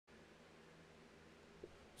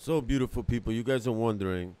So beautiful people, you guys are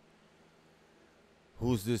wondering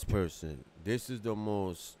who's this person? This is the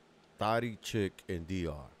most thotty chick in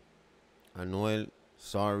DR. Anuel,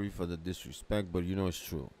 sorry for the disrespect, but you know it's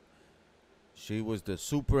true. She was the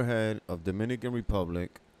superhead of Dominican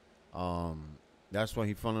Republic. Um, that's why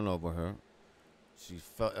he fell in love with her.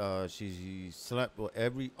 She slept with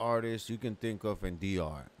every artist you can think of in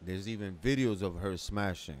DR. There's even videos of her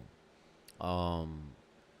smashing. Um,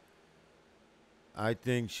 I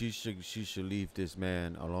think she should leave this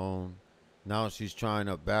man alone. Now she's trying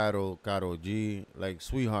to battle Karol G. Like,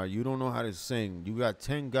 sweetheart, you don't know how to sing. You got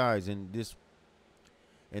 10 guys in this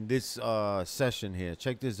session here.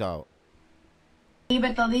 Check this out.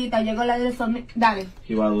 Vive todita, llegó la del sonido. Dale.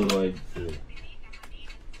 Sí, va duro ahí.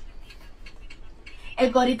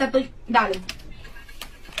 El corita tú. Dale.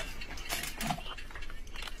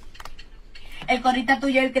 El corita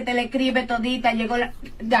tuyo, el que te le escribe todita, llegó la.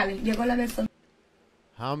 Dale, llegó la del sonido.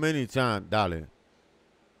 How many times? Dale.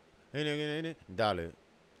 Dale. Dale.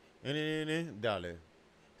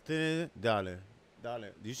 Dale. Dale.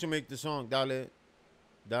 You should make the song. Dale.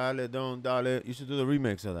 Dale, don't, dale. You should do the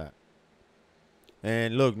remix of that.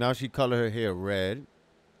 And look, now she colored her hair red.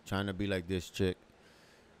 Trying to be like this chick.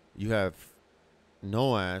 You have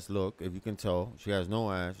no ass. Look, if you can tell. She has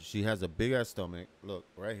no ass. She has a big ass stomach. Look,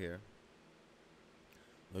 right here.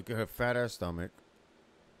 Look at her fat ass stomach.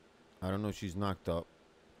 I don't know if she's knocked up.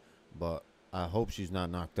 But I hope she's not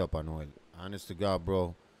knocked up, I know it. Honest to God,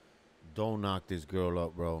 bro. Don't knock this girl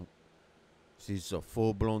up, bro. She's a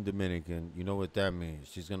full-blown Dominican. You know what that means.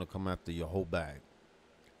 She's going to come after your whole bag.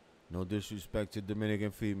 No disrespect to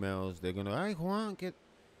Dominican females. They're going to, ay, Juan, get...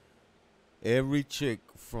 Every chick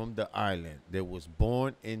from the island that was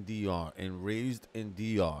born in DR and raised in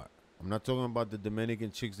DR. I'm not talking about the Dominican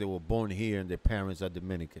chicks that were born here and their parents are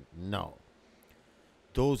Dominican. No.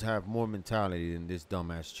 Those have more mentality than this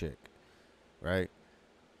dumbass chick, right?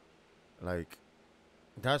 Like,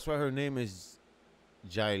 that's why her name is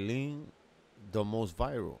Yailin La Mas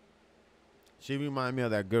Viral. She remind me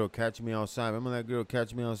of that girl Catch Me Outside. Remember that girl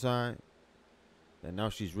Catch Me Outside? And now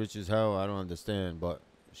she's rich as hell. I don't understand, but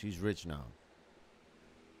she's rich now.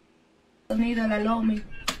 Sonido, la lomi.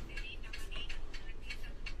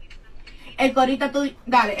 El corita tuyo.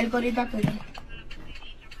 Dale, el corita tuyo.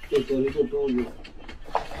 El corito tuyo.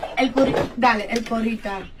 El corita. Dale, el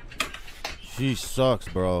corita. She sucks,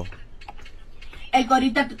 bro. El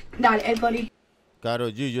corita. Dale, el corita.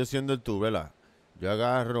 Karol G, yo siendo el tú, ¿verdad? Yo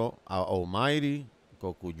agarro a Almighty,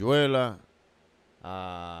 Cocuyuela,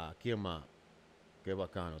 a... ¿Quién más? Qué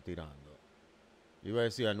bacano, tirando. Iba a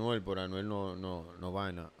decir Anuel, pero Anuel no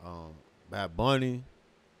vaina. Bad Bunny.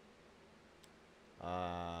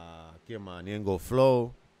 ¿Quién más? Niengo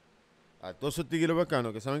Flow. A todos esos tigres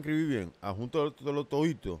bacanos que saben escribir bien. A junto a todos los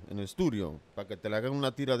toditos en el estudio. Para que te le hagan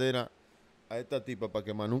una tiradera a esta tipa. Para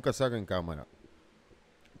que más nunca saquen cámara.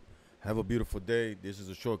 Have a beautiful day. This is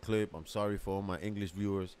a short clip. I'm sorry for all my English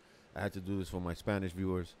viewers. I had to do this for my Spanish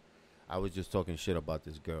viewers. I was just talking shit about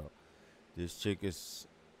this girl. This chick is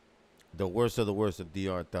the worst of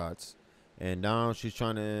DR thoughts. And now she's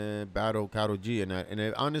trying to battle Karol G.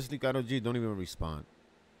 And honestly, Karol G, don't even respond.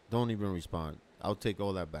 Don't even respond. I'll take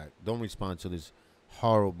all that back. Don't respond to this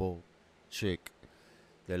horrible chick.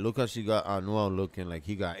 That look how she got Anuel looking like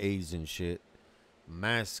he got AIDS and shit.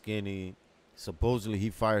 Mad skinny. Supposedly he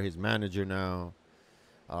fired his manager now.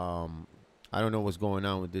 I don't know what's going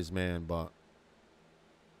on with this man, but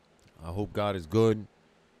I hope God is good.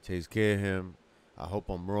 Takes care of him. I hope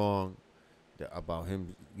I'm wrong about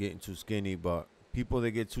him getting too skinny, but people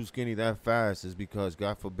that get too skinny that fast is because,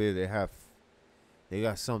 God forbid, they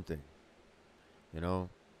got something, you know.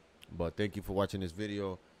 But thank you for watching this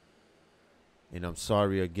video, and I'm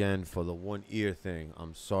sorry again for the one ear thing.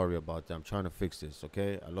 I'm sorry about that. I'm trying to fix this,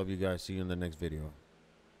 okay? I love you guys. See you in the next video.